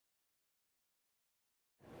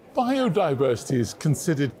Biodiversity is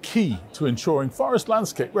considered key to ensuring forest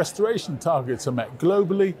landscape restoration targets are met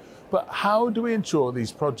globally, but how do we ensure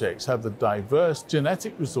these projects have the diverse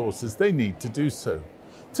genetic resources they need to do so?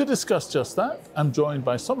 To discuss just that, I'm joined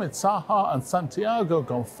by Somidh Saha and Santiago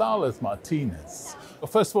Gonzalez Martinez. Well,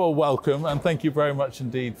 first of all, welcome, and thank you very much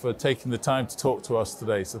indeed for taking the time to talk to us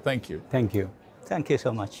today, so thank you. Thank you. Thank you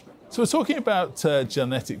so much. So we're talking about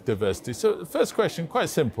genetic diversity. So the first question, quite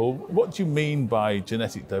simple, what do you mean by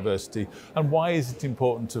genetic diversity and why is it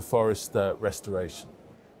important to forest restoration?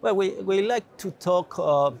 Well, we like to talk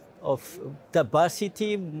of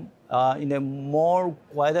diversity in a more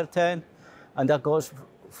wider term, and that goes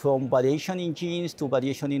from variation in genes to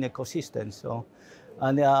variation in ecosystems. So,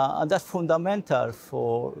 and that's fundamental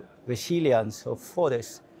for resilience of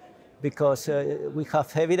forests, because we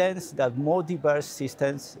have evidence that more diverse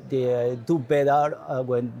systems, they do better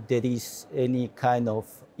when there is any kind of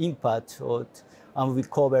impact, and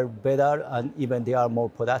recover better, and even they are more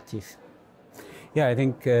productive. Yeah, I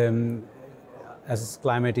think as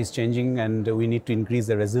climate is changing and we need to increase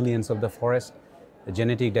the resilience of the forest, the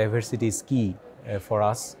genetic diversity is key for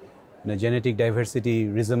us. The genetic diversity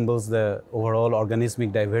resembles the overall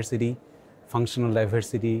organismic diversity, functional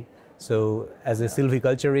diversity. So as a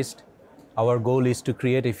silviculturist, our goal is to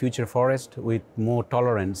create a future forest with more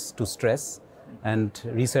tolerance to stress, and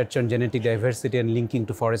research on genetic diversity and linking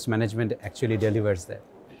to forest management actually delivers that.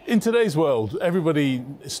 In today's world, everybody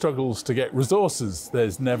struggles to get resources.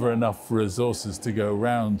 There's never enough resources to go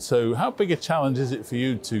around. So how big a challenge is it for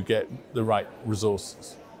you to get the right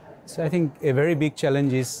resources? So I think a very big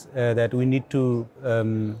challenge is that we need to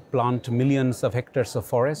plant millions of hectares of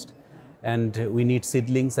forest, and we need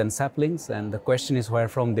seedlings and saplings, and the question is where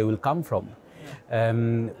from they will come from.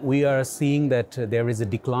 We are seeing that there is a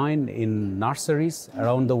decline in nurseries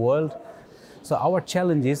around the world. So our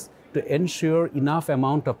challenge is to ensure enough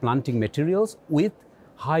amount of planting materials with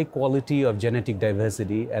high quality of genetic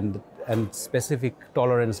diversity and specific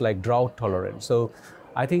tolerance like drought tolerance. So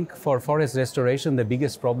I think for forest restoration, the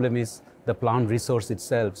biggest problem is the plant resource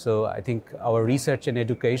itself. So I think our research and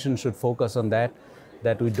education should focus on that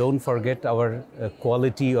we don't forget our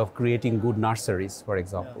quality of creating good nurseries, for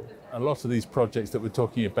example. A lot of these projects that we're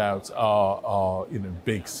talking about are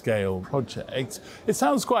big scale projects. It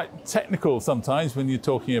sounds quite technical sometimes when you're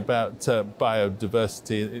talking about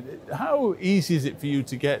biodiversity. How easy is it for you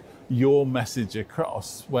to get your message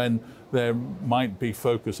across when there might be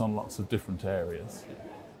focus on lots of different areas?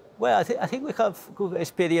 Well, I think we have good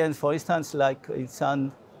experience, for instance, like in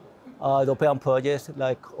some European projects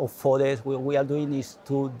like of forest, what we are doing is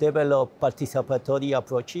to develop participatory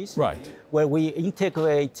approaches, right, where we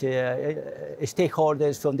integrate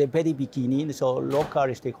stakeholders from the very beginning, so local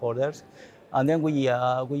stakeholders, and then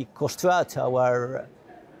we construct our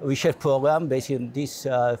research program based on this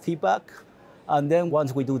feedback, and then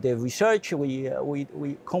once we do the research, we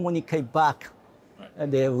communicate back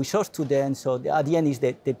the resource to them, so at the end is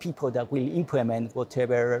the people that will implement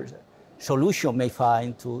whatever solution may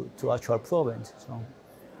find to actual problems. So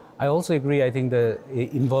I also agree. I think the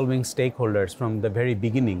involving stakeholders from the very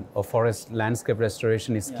beginning of forest landscape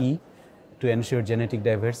restoration is key to ensure genetic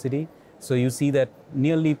diversity. So you see that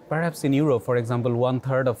nearly, perhaps in Europe, for example,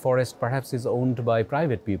 1/3 of forest perhaps is owned by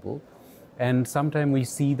private people. And sometimes we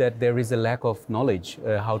see that there is a lack of knowledge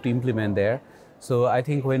how to implement there. So I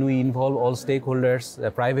think when we involve all stakeholders,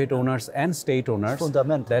 private owners and state owners,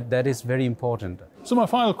 that is very important. So my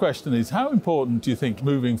final question is, how important do you think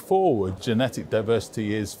moving forward genetic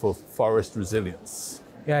diversity is for forest resilience?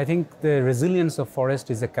 Yeah, I think the resilience of forest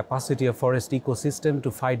is a capacity of forest ecosystem to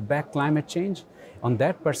fight back climate change. On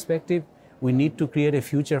that perspective, we need to create a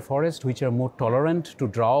future forest which are more tolerant to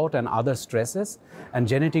drought and other stresses, and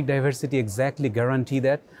genetic diversity exactly guarantee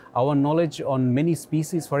that. Our knowledge on many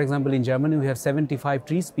species, for example, in Germany we have 75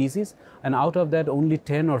 tree species, and out of that only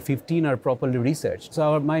 10 or 15 are properly researched.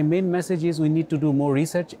 So my main message is we need to do more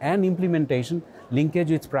research and implementation,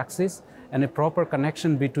 linkage with praxis, and a proper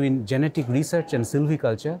connection between genetic research and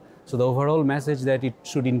silviculture. So the overall message that it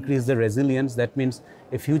should increase the resilience, that means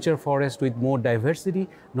a future forest with more diversity,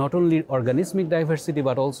 not only organismic diversity,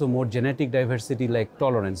 but also more genetic diversity like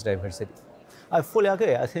tolerance diversity. I fully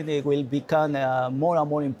agree. I think it will become more and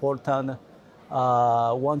more important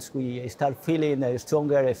once we start feeling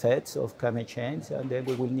stronger effects of climate change, and then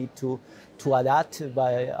we will need to adapt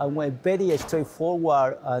by a very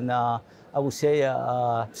straightforward and I would say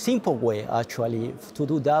a simple way actually to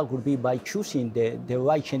do that would be by choosing the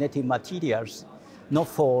right genetic materials, not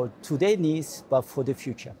for today's needs, but for the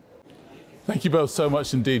future. Thank you both so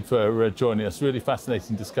much indeed for joining us. Really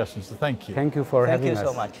fascinating discussion, so thank you. Thank you for having us. Thank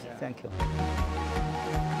you so much. Thank you.